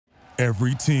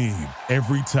Every team,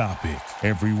 every topic,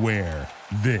 everywhere.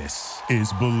 This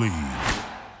is Believe.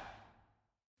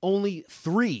 Only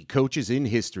 3 coaches in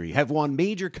history have won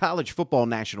major college football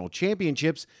national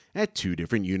championships at 2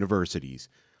 different universities.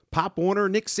 Pop Warner,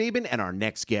 Nick Saban, and our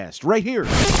next guest right here.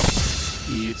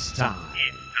 It's time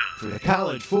for the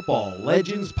College Football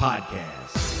Legends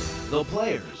Podcast. The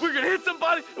players. We're going to hit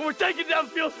somebody, and we're taking down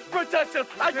the field for a touchdown.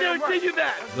 I guarantee you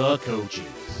that. The coaches.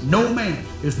 No man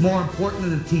is more important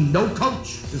than the team. No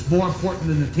coach is more important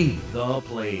than the team. The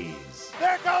plays.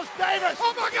 There goes Davis.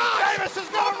 Oh, my God. Davis is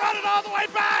going to run it all the way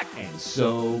back. And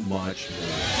so much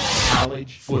more.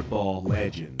 College football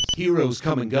legends. Heroes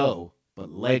come and go,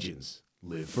 but legends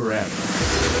live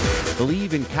forever.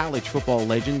 Believe in college football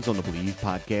legends on the Believe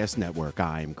Podcast Network.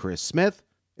 I'm Chris Smith.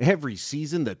 Every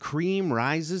season, the cream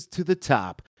rises to the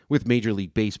top with Major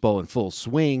League Baseball in full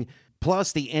swing,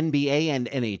 plus the NBA and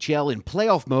NHL in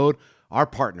playoff mode. Our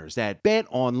partners at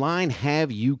BetOnline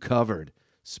have you covered.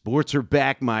 Sports are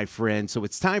back, my friend, so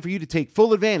it's time for you to take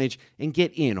full advantage and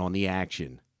get in on the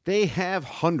action. They have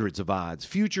hundreds of odds,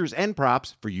 futures, and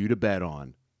props for you to bet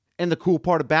on. And the cool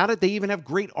part about it, they even have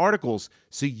great articles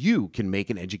so you can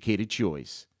make an educated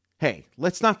choice. Hey,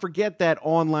 let's not forget that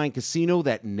online casino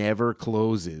that never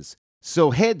closes. So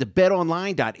head to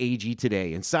betonline.ag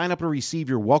today and sign up to receive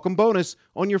your welcome bonus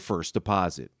on your first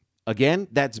deposit. Again,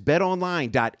 that's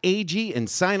betonline.ag and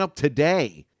sign up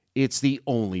today. It's the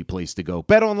only place to go.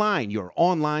 BetOnline, your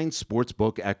online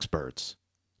sportsbook experts.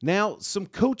 Now, some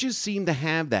coaches seem to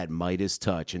have that Midas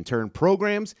touch and turn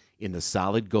programs into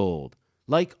solid gold,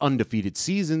 like undefeated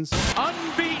seasons.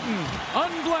 Unbeaten,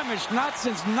 unblemished, not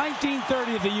since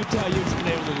 1930 the Utah Utes been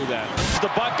able to do that. The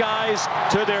Buckeyes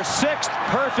to their 6th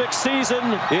perfect season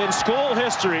in school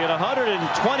history in 123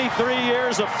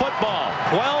 years of football.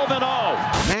 12-0.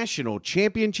 National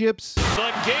championships. The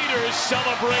Gators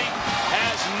celebrate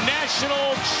as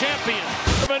national champions.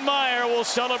 Urban Meyer will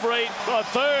celebrate a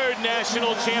 3rd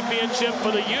national championship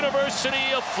for the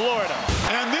University of Florida.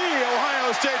 And the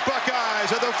Ohio State Buckeyes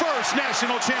are the first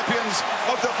national champions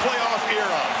of the playoff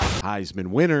era. Heisman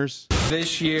winners.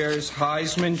 This year's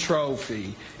Heisman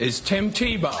Trophy is Tim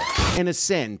Tebow. And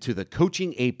ascend to the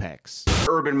coaching apex.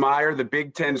 Urban Meyer, the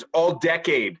Big Ten's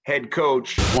all-decade head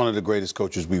coach. One of the greatest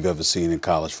coaches we've ever seen in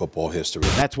college football history.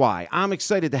 That's why I'm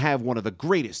excited to have one of the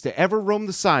greatest to ever roam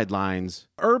the sidelines.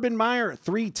 Urban Meyer,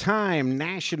 3-time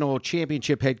national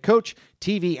championship head coach,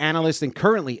 TV analyst, and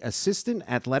currently assistant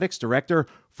athletics director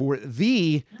for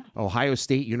the Ohio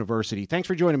State University. Thanks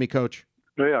for joining me, Coach.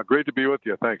 Yeah, great to be with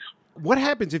you. Thanks. What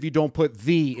happens if you don't put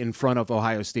the in front of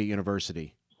Ohio State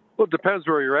University? Well, it depends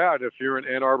where you're at. If you're in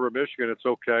Ann Arbor, Michigan, it's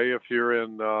okay. If you're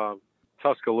in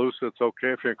Tuscaloosa, it's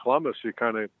okay. If you're in Columbus,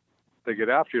 they get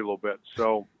after you a little bit.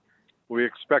 So we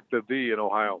expect the in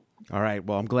Ohio. All right.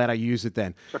 Well, I'm glad I used it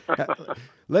then.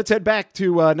 Let's head back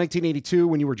to 1982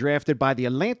 when you were drafted by the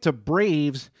Atlanta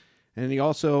Braves. And he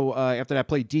also, after that,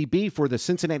 played DB for the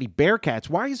Cincinnati Bearcats.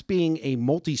 Why is being a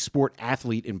multi-sport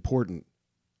athlete important?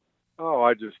 Oh,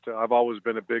 I've always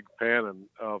been a big fan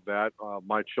of that.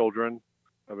 My children,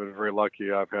 I've been very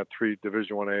lucky. I've had 3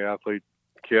 Division I athlete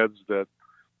kids that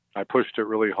I pushed it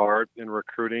really hard in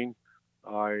recruiting.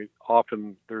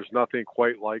 There's nothing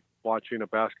quite like watching a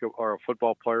basketball or a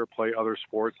football player play other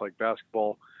sports like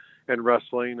basketball and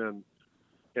wrestling.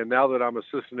 And now that I'm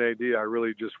assistant AD, I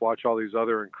really just watch all these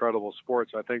other incredible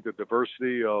sports. I think the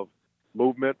diversity of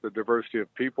movement, the diversity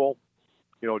of people,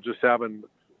 just having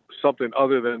something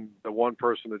other than the one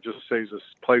person that just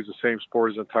plays the same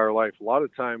sport his entire life. A lot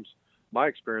of times, my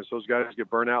experience, those guys get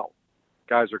burnt out,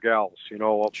 guys or gals.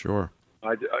 Sure.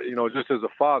 Just as a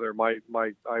father,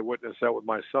 I witnessed that with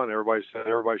my son. Everybody said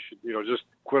everybody should, just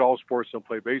quit all sports and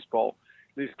play baseball.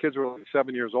 These kids were like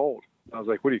 7 years old. I was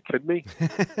like, "What, are you kidding me?"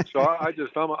 So I'm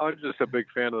just a big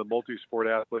fan of the multi-sport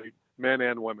athlete, men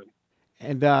and women.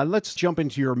 And let's jump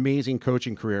into your amazing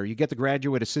coaching career. You get the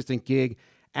graduate assistant gig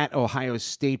at Ohio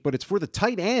State, but it's for the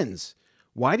tight ends.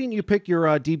 Why didn't you pick your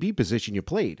DB position you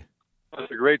played? That's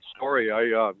a great story. I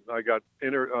got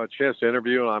a chance to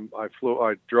interview, and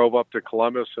I drove up to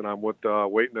Columbus, and I'm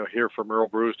waiting to hear from Earl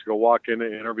Bruce to go walk in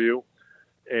and interview.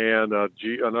 And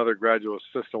another graduate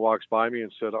assistant walks by me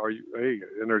and said,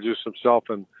 introduced himself,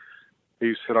 and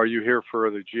he said, "Are you here for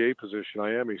the GA position?"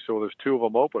 I am. He said, "Well, there's 2 of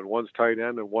them open. One's tight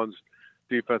end and one's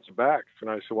defensive backs." And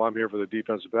I said, "Well, I'm here for the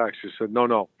defensive backs." He said,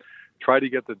 No. Try to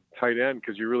get the tight end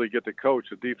because you really get to coach.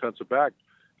 The defensive back,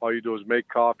 all you do is make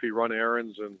coffee, run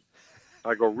errands. And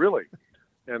I go, "Really?"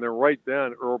 And then right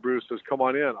then, Earl Bruce says, "Come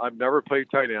on in." I've never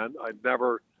played tight end. I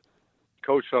never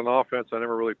coached on offense. I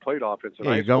never really played offense.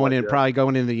 Yeah, you're probably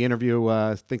going in the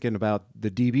interview thinking about the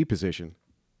DB position.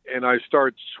 And I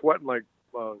started sweating like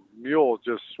mule,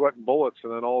 just sweating bullets.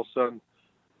 And then all of a sudden,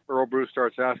 Earl Bruce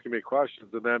starts asking me questions,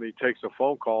 and then he takes a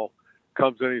phone call,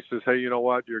 comes in, he says, "Hey, you know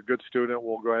what? You're a good student.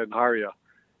 We'll go ahead and hire you."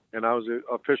 And I was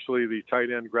officially the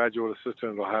tight end graduate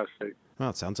assistant at Ohio State. Well,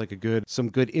 it sounds like some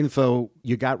good info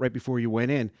you got right before you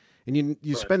went in. And you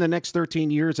Right. spend the next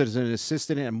 13 years as an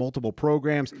assistant at multiple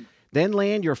programs, then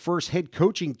land your first head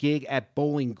coaching gig at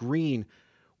Bowling Green.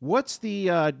 What's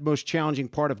the most challenging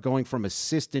part of going from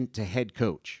assistant to head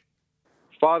coach?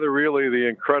 Father Really, the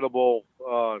incredible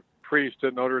priest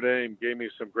at Notre Dame, gave me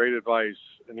some great advice.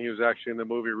 And he was actually in the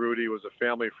movie Rudy, was a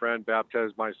family friend,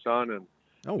 baptized my son, and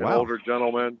an older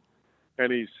gentleman.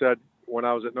 And he said, when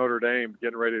I was at Notre Dame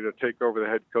getting ready to take over the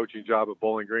head coaching job at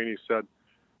Bowling Green, he said,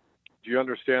 "Do you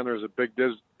understand there's a big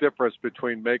difference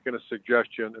between making a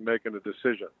suggestion and making a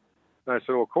decision?" And I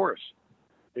said, "Well, of course."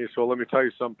 He said, "Well, let me tell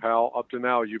you something, pal. Up to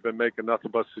now, you've been making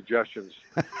nothing but suggestions.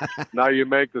 Now you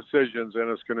make decisions, and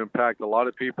it's going to impact a lot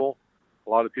of people, a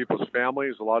lot of people's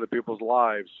families, a lot of people's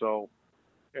lives." So,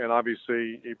 and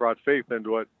obviously he brought faith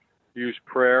into it. Use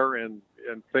prayer and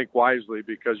think wisely,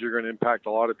 because you're going to impact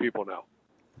a lot of people now.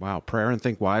 Wow, prayer and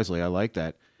think wisely. I like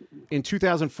that. In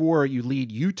 2004, you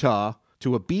lead Utah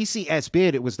to a BCS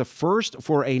bid. It was the first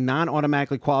for a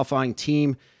non-automatically qualifying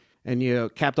team, and you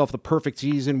capped off the perfect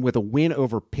season with a win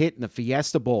over Pitt in the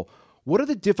Fiesta Bowl. What are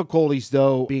the difficulties,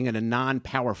 though, being in a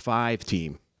non-Power 5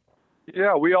 team?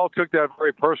 Yeah, we all took that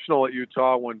very personal at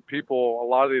Utah when a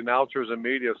lot of the announcers and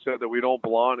media said that we don't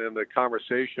belong in the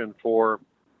conversation for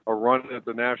a run at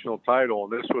the national title.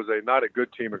 And this was not a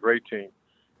good team, a great team.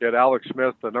 You had Alex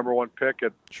Smith, the number one pick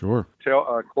at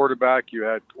quarterback.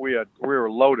 We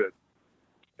were loaded,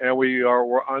 and we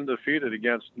were undefeated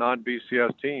against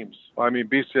non-BCS teams.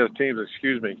 BCS teams,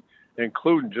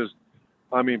 including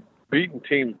beating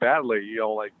teams badly,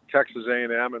 like Texas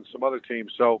A&M and some other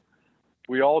teams. So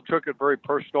we all took it very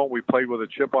personal. We played with a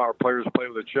chip. Our players played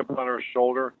with a chip on our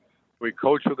shoulder. We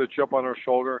coached with a chip on our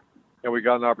shoulder, and we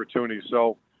got an opportunity.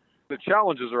 So the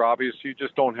challenges are obvious. You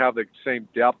just don't have the same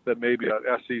depth that maybe an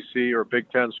SEC or Big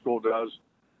Ten school does.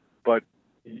 But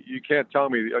you can't tell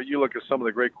me. You look at some of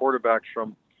the great quarterbacks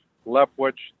from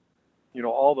Leftwich,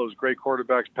 all those great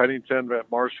quarterbacks, Pennington at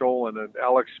Marshall, and then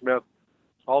Alex Smith,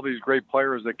 all these great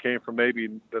players that came from maybe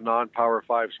the non-Power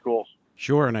 5 schools.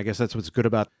 Sure, and I guess that's what's good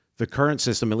about the current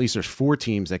system. At least there's 4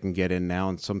 teams that can get in now,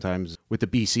 and sometimes with the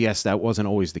BCS, that wasn't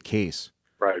always the case.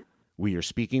 Right. We are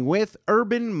speaking with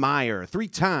Urban Meyer,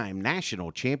 3-time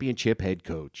national championship head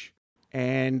coach.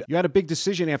 And you had a big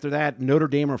decision after that, Notre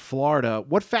Dame or Florida.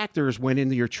 What factors went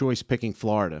into your choice picking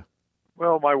Florida?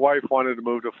 Well, my wife wanted to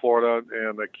move to Florida,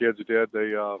 and the kids did.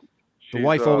 The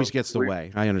wife always gets the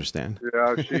way. I understand.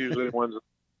 Yeah, she usually wins.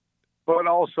 But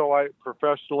also,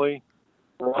 professionally,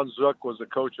 Ron Zook was the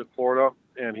coach at Florida,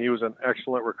 and he was an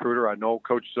excellent recruiter. I know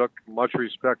Coach Zook, much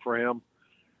respect for him.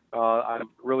 I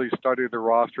really studied the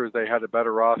rosters. They had a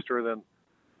better roster than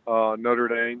Notre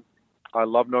Dame. I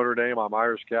love Notre Dame. I'm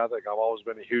Irish Catholic. I've always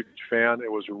been a huge fan.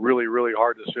 It was a really, really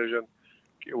hard decision.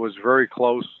 It was very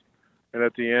close. And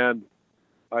at the end,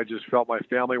 I just felt my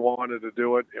family wanted to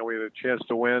do it, and we had a chance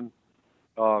to win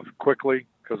quickly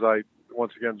because I,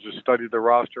 once again, just studied the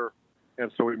roster.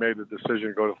 And so we made the decision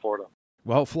to go to Florida.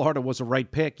 Well, Florida was a right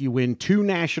pick. You win 2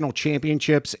 national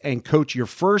championships and coach your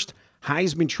first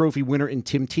Heisman Trophy winner in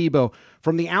Tim Tebow.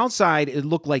 From the outside, it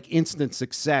looked like instant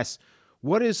success.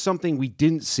 What is something we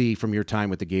didn't see from your time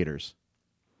with the Gators?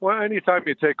 Well, anytime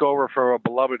you take over for a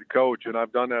beloved coach, and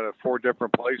I've done that at 4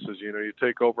 different places, you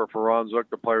take over for Ron Zook,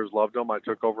 the players loved him. I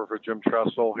took over for Jim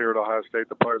Tressel here at Ohio State,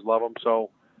 the players love him.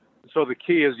 So the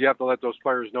key is you have to let those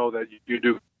players know that you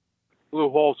do. Lou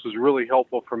Holtz was really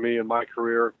helpful for me in my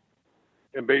career.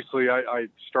 And basically, I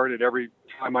started every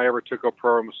time I ever took a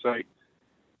program to say,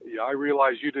 I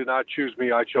realize you did not choose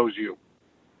me, I chose you.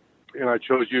 And I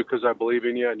chose you because I believe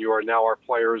in you, and you are now our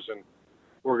players, and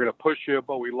we're going to push you,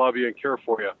 but we love you and care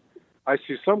for you. I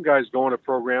see some guys going to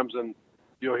programs, and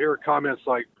you'll hear comments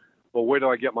like, well, where do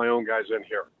I get my own guys in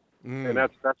here? And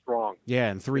that's wrong.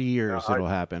 Yeah, in 3 years it'll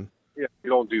happen. Yeah, you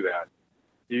don't do that.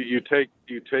 You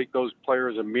take those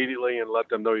players immediately and let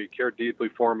them know you care deeply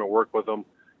for them and work with them.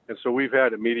 And so we've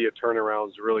had immediate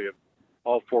turnarounds really at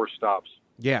all 4 stops.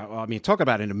 Yeah, well, talk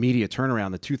about an immediate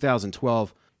turnaround. The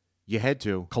 2012, you head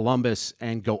to Columbus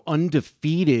and go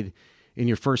undefeated in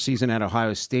your first season at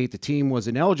Ohio State. The team was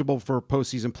ineligible for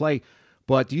postseason play,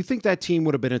 but do you think that team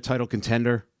would have been a title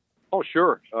contender? Oh,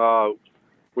 sure.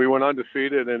 We went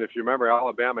undefeated, and if you remember,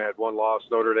 Alabama had 1 loss.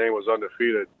 Notre Dame was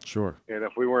undefeated. Sure. And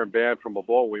if we weren't banned from a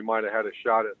bowl, we might have had a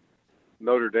shot at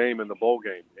Notre Dame in the bowl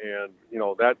game. And,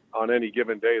 that on any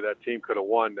given day, that team could have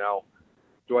won. Now,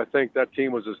 do I think that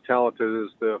team was as talented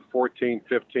as the 14,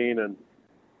 15, and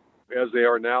as they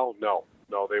are now, no,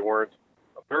 they weren't.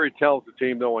 A very talented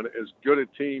team, though, and as good a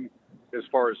team as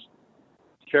far as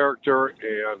character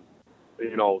and,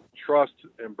 trust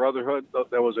and brotherhood.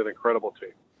 That was an incredible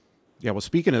team. Yeah, well,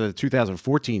 speaking of the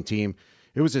 2014 team,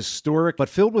 it was historic but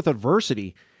filled with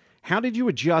adversity. How did you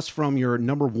adjust from your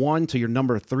number 1 to your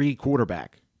number 3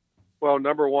 quarterback? Well,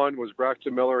 number 1 was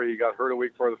Braxton Miller. He got hurt a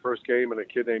week before the first game, and a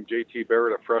kid named J.T.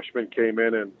 Barrett, a freshman, came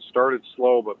in and started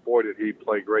slow, but boy, did he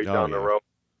play great down the road.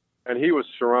 And he was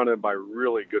surrounded by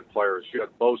really good players. You had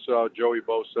Bosa, Joey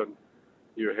Bosa.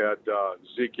 You had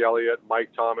Zeke Elliott, Mike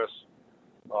Thomas.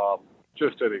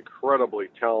 Just an incredibly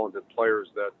talented players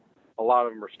that a lot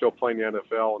of them are still playing the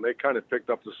NFL, and they kind of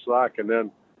picked up the slack. And then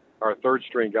our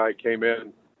third-string guy came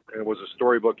in, and it was a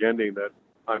storybook ending that,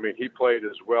 he played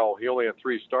as well. He only had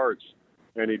 3 starts,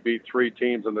 and he beat 3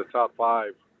 teams in the top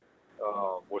 5,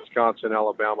 Wisconsin,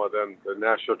 Alabama, then the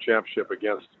national championship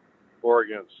against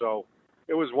Oregon. So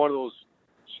it was one of those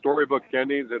storybook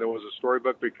endings, and it was a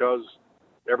storybook because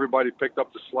everybody picked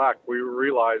up the slack. We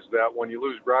realized that when you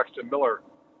lose Braxton Miller,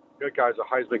 that guy's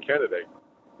a Heisman candidate.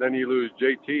 Then you lose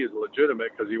JT is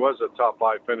legitimate because he was a top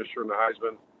 5 finisher in the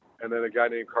Heisman. And then a guy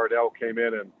named Cardell came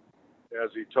in, and as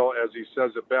he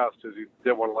says it best, is he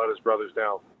didn't want to let his brothers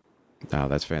down. Oh,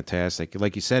 that's fantastic.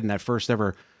 Like you said, in that first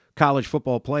ever college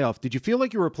football playoff, did you feel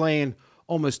like you were playing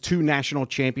almost 2 national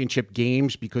championship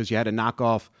games because you had to knock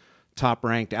off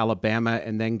top-ranked Alabama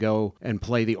and then go and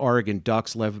play the Oregon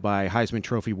Ducks led by Heisman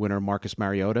Trophy winner Marcus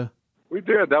Mariota? We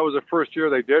did. That was the first year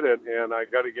they did it, and I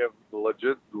got to give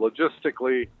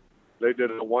logistically, they did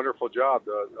a wonderful job,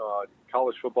 the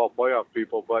college football playoff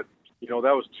people. But,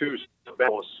 that was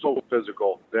that was so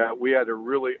physical that we had to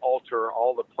really alter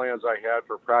all the plans I had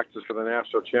for practice for the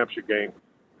national championship game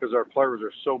because our players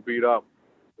are so beat up.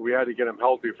 We had to get them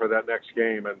healthy for that next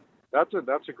game, and that's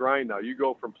a grind now. You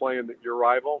go from playing your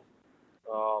rival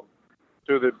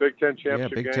to the Big Ten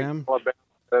championship game,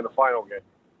 and the final game.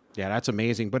 Yeah, that's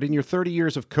amazing. But in your 30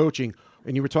 years of coaching,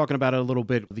 and you were talking about it a little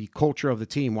bit, the culture of the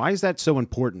team, why is that so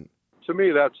important? To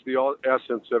me, that's the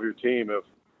essence of your team. If,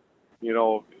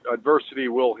 adversity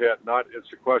will hit, it's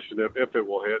a question of if it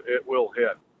will hit, it will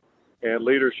hit. And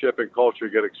leadership and culture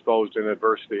get exposed in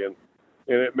adversity. And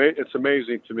it's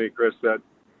amazing to me, Chris, that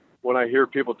when I hear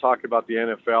people talk about the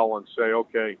NFL and say,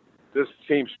 okay, this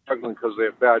team's struggling because they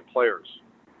have bad players.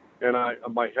 And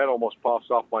my head almost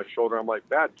pops off my shoulder. I'm like,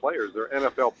 bad players? They're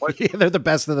NFL players. Yeah, they're the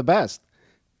best of the best.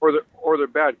 Or they're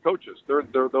bad coaches.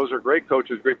 Those are great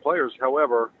coaches, great players.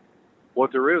 However,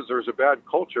 what there's a bad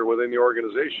culture within the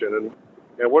organization.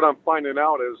 And what I'm finding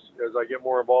out is, as I get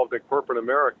more involved in corporate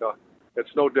America, it's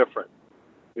no different.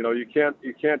 You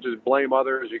can't just blame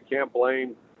others. You can't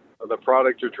blame the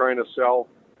product you're trying to sell.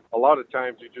 A lot of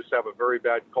times you just have a very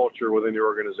bad culture within your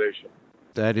organization.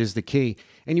 That is the key.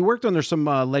 And you worked under some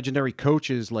legendary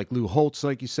coaches like Lou Holtz,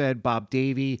 like you said, Bob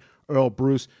Davie, Earl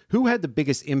Bruce. Who had the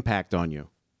biggest impact on you?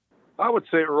 I would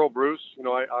say Earl Bruce.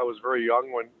 I was very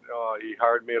young when he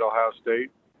hired me at Ohio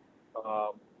State.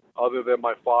 Other than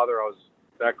my father, I was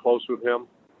that close with him.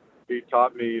 He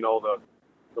taught me,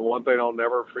 the one thing I'll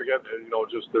never forget,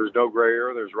 just there's no gray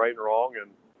area, there's right and wrong. And,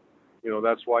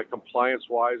 that's why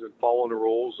compliance-wise and following the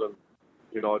rules and,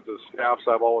 the staffs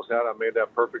I've always had, I made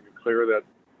that perfectly clear that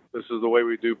this is the way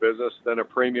we do business. Then a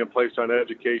premium placed on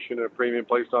education and a premium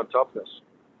placed on toughness.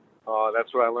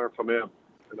 That's what I learned from him.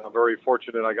 And I'm very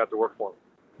fortunate I got to work for him.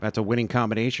 That's a winning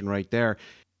combination right there.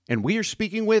 And we are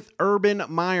speaking with Urban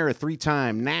Meyer,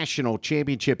 3-time national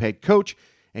championship head coach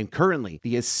and currently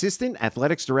the assistant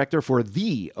athletics director for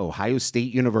The Ohio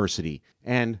State University.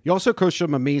 And you also coached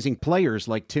some amazing players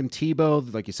like Tim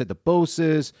Tebow, like you said, the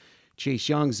Boses, Chase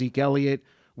Young, Zeke Elliott.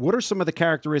 What are some of the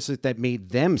characteristics that made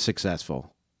them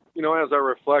successful? As I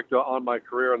reflect on my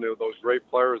career and those great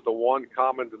players, the one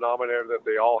common denominator that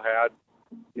they all had,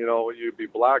 you'd be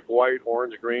black, white,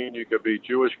 orange, green. You could be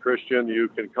Jewish, Christian. You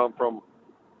can come from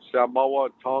Samoa,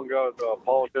 Tonga,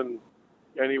 Polynesian,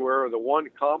 anywhere. The one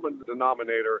common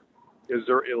denominator is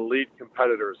they're elite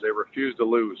competitors. They refuse to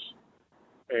lose.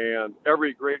 And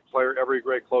every great player, every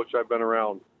great coach I've been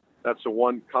around, that's the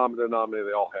one common denominator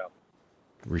they all have.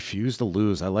 Refuse to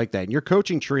lose. I like that. And your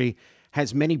coaching tree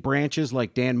has many branches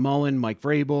like Dan Mullen, Mike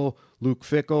Vrabel, Luke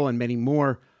Fickell, and many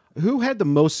more. Who had the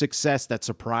most success that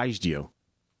surprised you?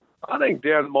 I think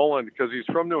Dan Mullen, because he's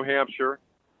from New Hampshire.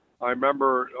 I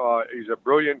remember he's a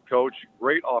brilliant coach,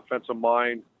 great offensive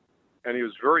mind, and he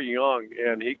was very young.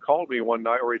 And he called me one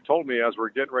night, or he told me as we're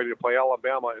getting ready to play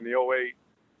Alabama in the 2008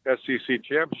 SEC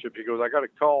championship, he goes, I got a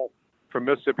call from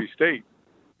Mississippi State.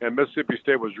 And Mississippi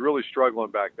State was really struggling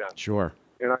back then. Sure.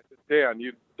 And I said, Dan,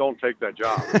 you don't take that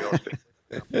job.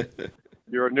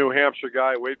 you're a New Hampshire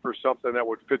guy, wait for something that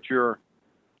would fit your.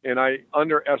 And I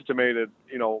underestimated,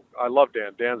 I love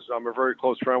Dan. I'm a very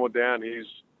close friend with Dan. He's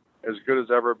as good as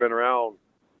ever been around.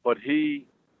 But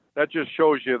that just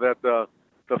shows you that the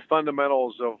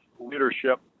fundamentals of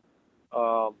leadership,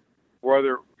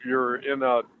 whether you're in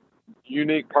a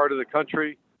unique part of the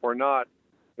country or not,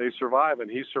 they survive.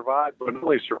 And he survived, but not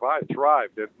only survived,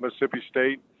 thrived at Mississippi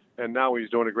State, and now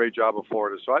he's doing a great job at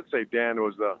Florida. So I'd say Dan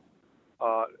was the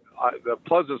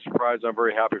pleasant surprise. I'm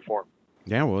very happy for him.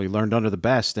 Yeah, well, he learned under the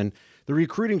best. And the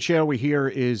recruiting trail we hear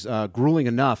is grueling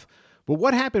enough. But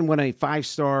what happened when a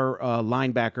 5-star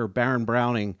linebacker, Baron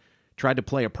Browning, tried to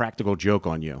play a practical joke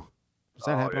on you? Was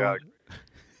that happen? Yeah.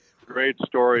 Great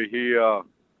story.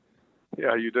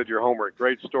 You did your homework.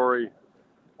 Great story.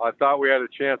 I thought we had a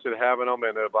chance at having him,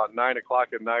 and at about 9 o'clock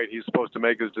at night, he's supposed to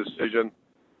make his decision.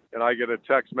 And I get a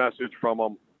text message from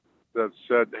him that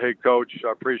said, "Hey, Coach,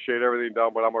 I appreciate everything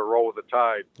done, but I'm going to roll with the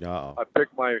tide." Uh-oh. I pick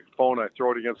my phone, I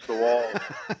throw it against the wall,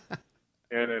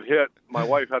 and it hit. My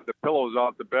wife had the pillows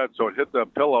off the bed, so it hit the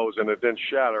pillows, and it didn't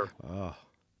shatter. Oh.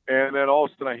 And then all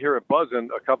of a sudden I hear it buzzing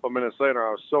a couple of minutes later.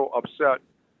 I was so upset.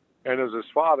 And it was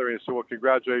his father, and he said, "Well,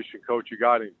 congratulations, Coach, you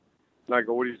got him." And I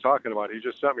go, "What are you talking about?" He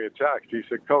just sent me a text. He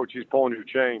said, "Coach, he's pulling your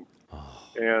chain." Oh.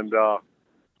 And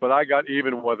but I got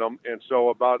even with him. And so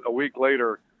about a week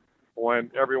later, when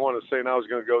everyone was saying I was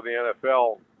going to go to the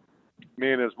NFL,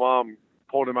 me and his mom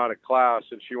pulled him out of class,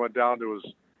 and he went down to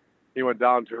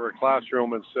her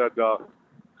classroom and said,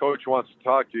 "Coach wants to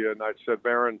talk to you." And I said,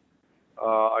 "Baron,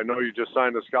 I know you just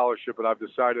signed a scholarship, but I've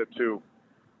decided to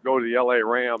go to the LA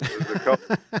Rams as a coach."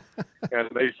 And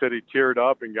they said he teared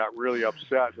up and got really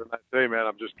upset. And I said, "Hey, man,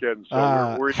 I'm just kidding." So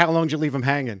how long did you leave him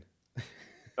hanging?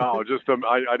 No, just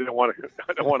I didn't want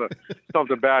to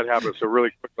something bad happen. So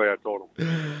really quickly, I told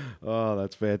him. Oh,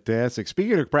 that's fantastic.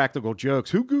 Speaking of practical jokes,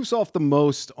 who goofs off the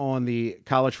most on the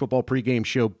college football pregame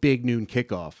show, Big Noon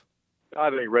Kickoff?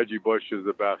 I think Reggie Bush is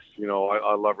the best.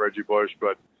 I love Reggie Bush,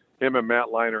 but him and Matt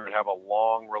Leinart have a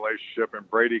long relationship, and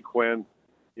Brady Quinn,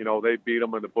 they beat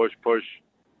him in the Bush Push,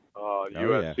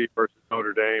 USC versus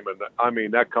Notre Dame, and I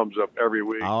mean that comes up every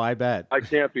week. Oh, I bet. I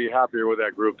can't be happier with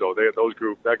that group, though.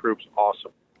 That group's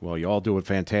awesome. Well, you all do a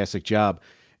fantastic job,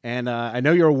 and I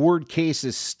know your award case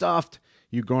is stuffed.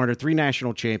 You garnered 3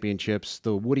 national championships,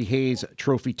 the Woody Hayes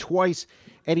Trophy twice,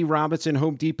 Eddie Robinson,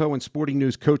 Home Depot, and Sporting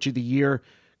News Coach of the Year,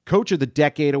 Coach of the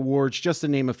Decade awards, just to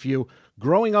name a few.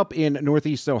 Growing up in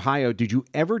Northeast Ohio, did you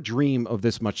ever dream of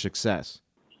this much success?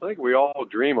 I think we all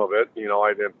dream of it.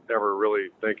 I didn't ever really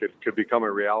think it could become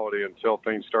a reality until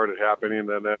things started happening.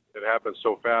 And then it happened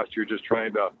so fast. You're just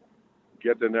trying to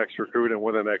get the next recruit and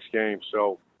win the next game.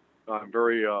 So I'm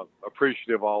very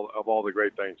appreciative of all the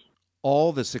great things.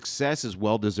 All the success is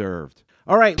well-deserved.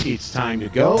 All right, it's time to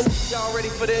go. Y'all ready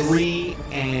for this? 3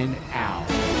 and out.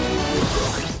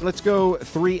 Let's go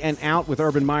 3 and out with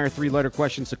Urban Meyer. 3-letter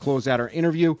questions to close out our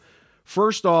interview.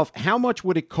 First off, how much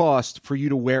would it cost for you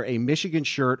to wear a Michigan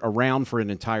shirt around for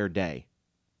an entire day?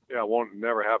 Yeah, it won't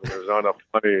never happen. There's not enough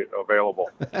money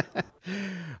available.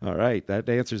 All right, that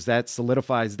answers that,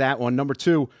 solidifies that one. Number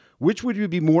 2, which would you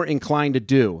be more inclined to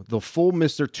do? The full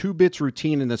Mr. Two Bits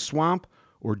routine in the swamp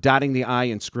or dotting the I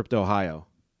in Script, Ohio?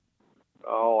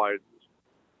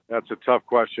 That's a tough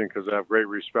question because I have great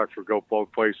respect for both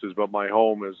places, but my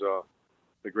home is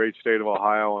the great state of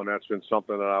Ohio, and that's been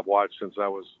something that I've watched since I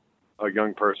was a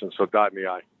young person, so dot in the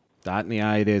I. Dot in the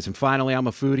I it is. And finally, I'm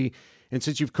a foodie, and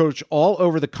since you've coached all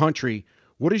over the country,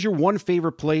 what is your one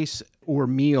favorite place or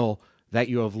meal that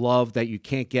you have loved that you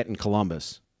can't get in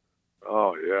Columbus?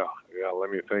 Oh, yeah. Let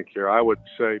me think here. I would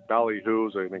say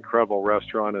Ballyhoo's, an incredible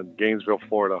restaurant in Gainesville,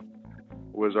 Florida,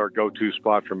 was our go-to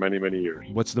spot for many, many years.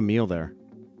 What's the meal there?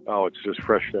 Oh, it's just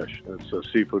fresh fish. It's a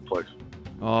seafood place.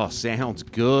 Oh, sounds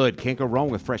good. Can't go wrong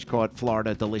with fresh-caught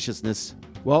Florida deliciousness.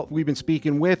 Well, we've been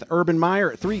speaking with Urban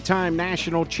Meyer, 3-time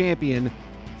national champion.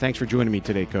 Thanks for joining me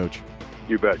today, Coach.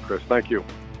 You bet, Chris. Thank you.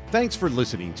 Thanks for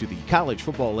listening to the College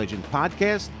Football Legends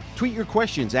podcast. Tweet your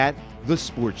questions at The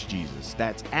Sports Jesus.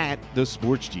 That's at The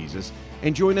Sports Jesus.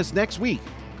 And join us next week,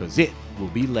 because it will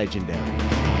be legendary.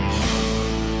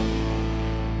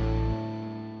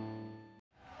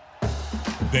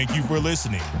 Thank you for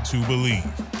listening to Believe.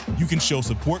 You can show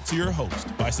support to your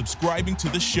host by subscribing to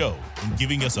the show and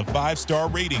giving us a 5-star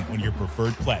rating on your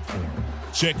preferred platform.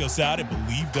 Check us out at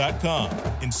Believe.com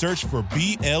and search for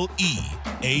BLEAV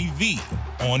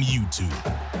on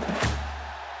YouTube.